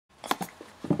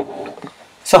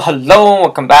So hello,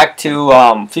 welcome back to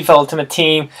FIFA Ultimate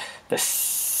Team.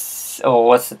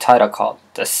 What's the title called?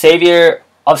 The Savior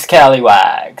of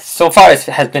Scallywag. So far it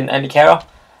has been Andy Carroll,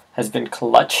 has been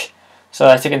clutch. So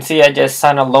as you can see, I just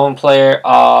signed a loan player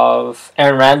of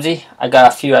Aaron Ramsey. I got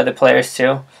a few other players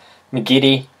too,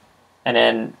 McGiddy, and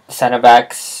then center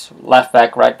backs, left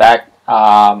back, right back,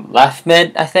 left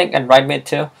mid I think, and right mid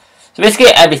too. So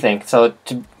basically everything. So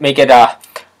to make it a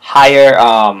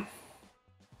higher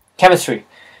chemistry.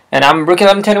 And I'm rookie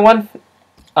 1121.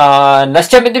 Let's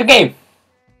jump into the game.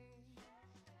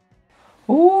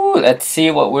 Ooh, let's see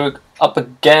what we're up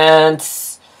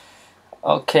against.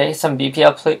 Okay, some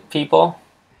BPL people,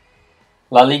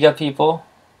 La Liga people,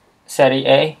 Serie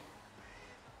A.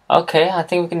 Okay, I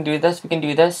think we can do this. We can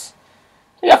do this.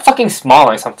 We got fucking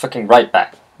smaller. Some fucking right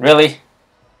back. Really?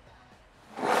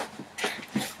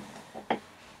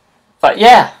 But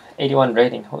yeah, 81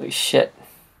 rating. Holy shit.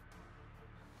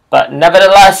 But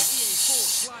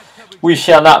nevertheless, we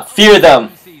shall not fear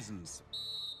them.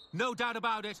 No doubt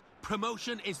about it,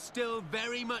 promotion is still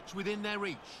very much within their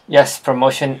reach. Yes,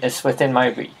 promotion is within my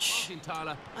reach.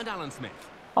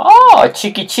 Oh,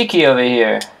 cheeky over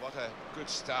here. What a good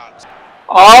start.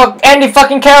 Oh, Andy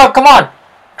fucking Carroll, come on.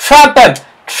 Trap him.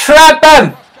 Trap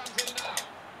him.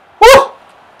 Woo!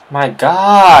 My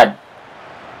God.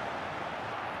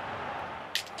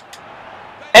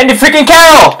 Andy freaking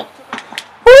Carroll.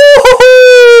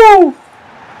 Woo-hoo-hoo!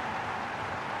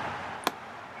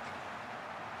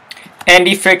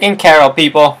 Andy freaking Carroll,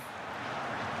 people.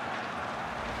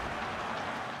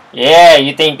 Yeah,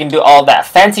 you think you can do all that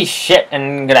fancy shit and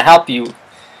I'm gonna help you.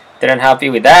 Didn't help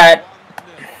you with that.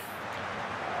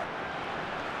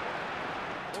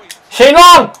 Shane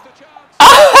Long!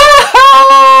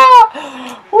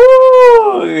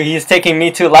 Woo! He's taking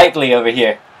me too lightly over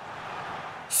here.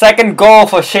 Second goal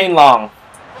for Shane Long.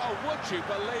 Oh, would you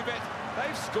believe it?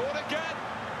 They've scored again.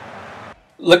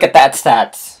 Look at that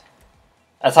stats.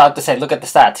 That's all I have to say. Look at the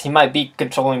stats. He might be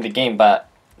controlling the game, but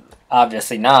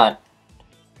obviously not.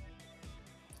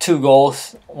 2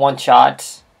 goals, 1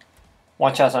 shot.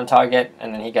 1 shot on target,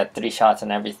 and then he got 3 shots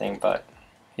and everything, but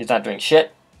he's not doing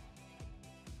shit.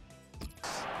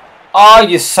 Oh,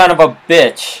 you son of a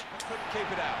bitch.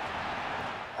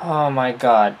 Oh my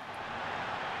God.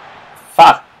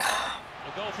 Fuck.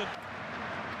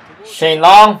 Shane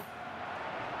Long.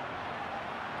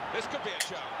 This could be a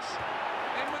chance.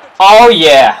 Oh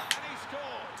yeah.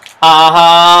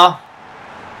 Uh-huh.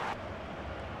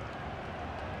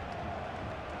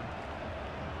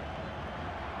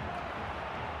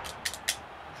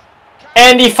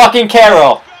 Andy fucking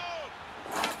Carroll.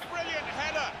 Brilliant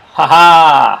header.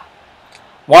 Haha.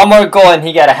 1 more goal and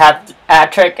he got a hat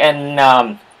trick and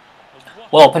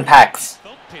we'll open packs.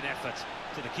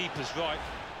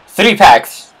 3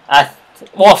 packs.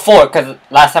 Well, 4 because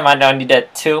last time I only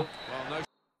did 2.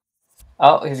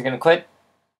 Oh, he's gonna quit.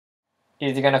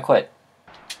 He's gonna quit.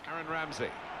 Aaron Ramsey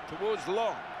towards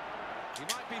Long. He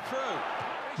might be through.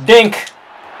 Dink. He's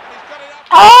got it up.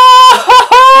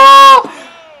 Oh!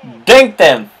 Dinked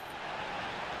him.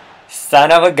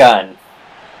 Son of a gun.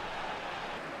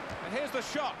 And here's the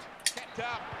shot. Kept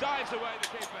up, dives away the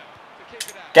keeper to keep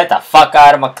it out. Get the fuck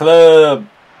out of my club.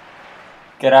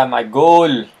 Get out of my goal.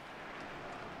 And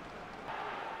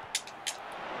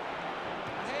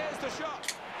here's the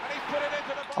shot. And he's put it into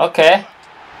the box. Okay. A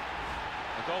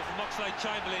goal from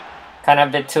Oxlade-Chamberlain. Kind of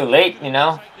a bit too late, you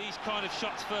know. Take these kind of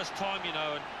shots first time, you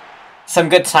know. Some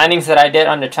good signings that I did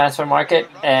on the transfer market,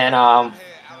 and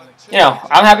you know,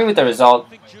 I'm happy with the result.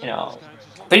 You know,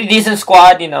 pretty decent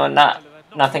squad. You know,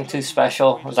 nothing too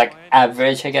special. It was like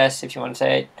average, I guess, if you want to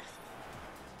say it.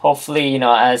 Hopefully, you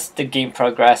know, as the game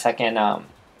progresses, I can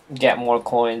get more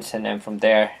coins, and then from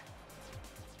there,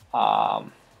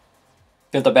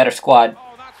 build a better squad.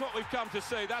 Oh, that's what we've come to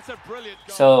see. That's a brilliant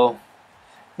goal. So,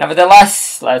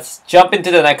 nevertheless, let's jump into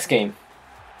the next game.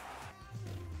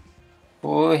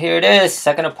 Ooh, here it is.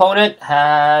 Second opponent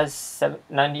has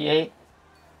 98.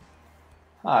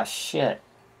 Oh shit.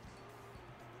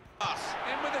 In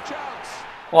with a chance.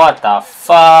 What the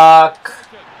fuck?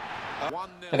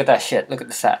 Look at that shit. Look at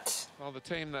the stats. Well, the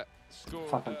team that scored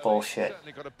Fucking early bullshit.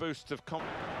 certainly got a boost of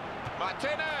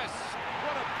Martinez.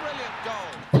 What a brilliant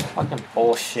goal. Fucking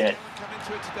bullshit. Come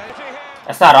into it today.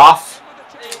 That's not off.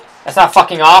 That's not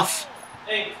fucking off.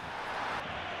 What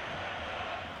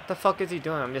the fuck is he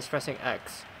doing? I'm just pressing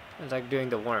X. It's like doing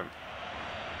the worm.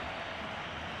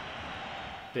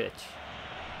 Bitch.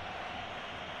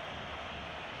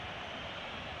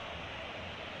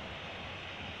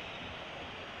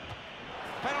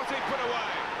 Penalty put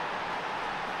away.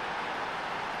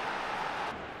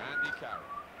 Andy Carroll.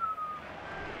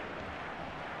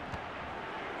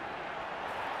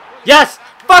 Yes!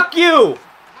 Fuck you!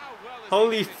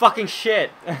 Holy fucking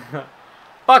shit.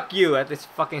 Fuck you, at least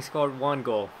fucking scored 1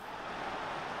 goal.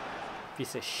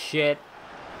 Piece of shit.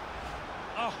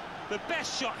 Oh, the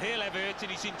best shot he'll ever hit in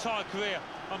his entire career.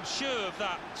 I'm sure of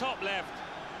that. Top left.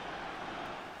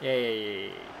 Yeah.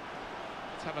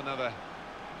 Let's have another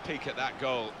peek at that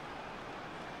goal.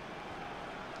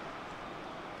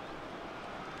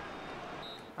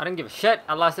 I didn't give a shit.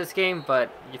 I lost this game, but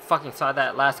you fucking saw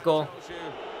that last goal.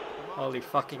 Holy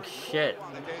fucking shit.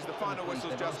 Against the final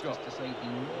whistle's just got.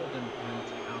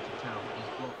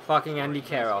 Fucking Andy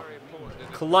Carroll.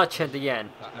 Clutch at the end.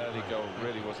 That early goal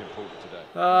really was important today.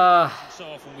 So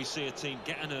often we see a team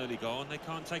get an early goal and they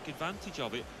can't take advantage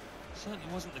of it. Certainly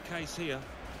wasn't the case here.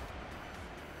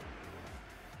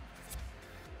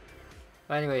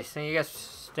 But anyways, thank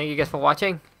you guys for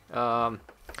watching.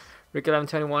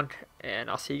 Rick1121, and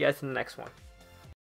I'll see you guys in the next one.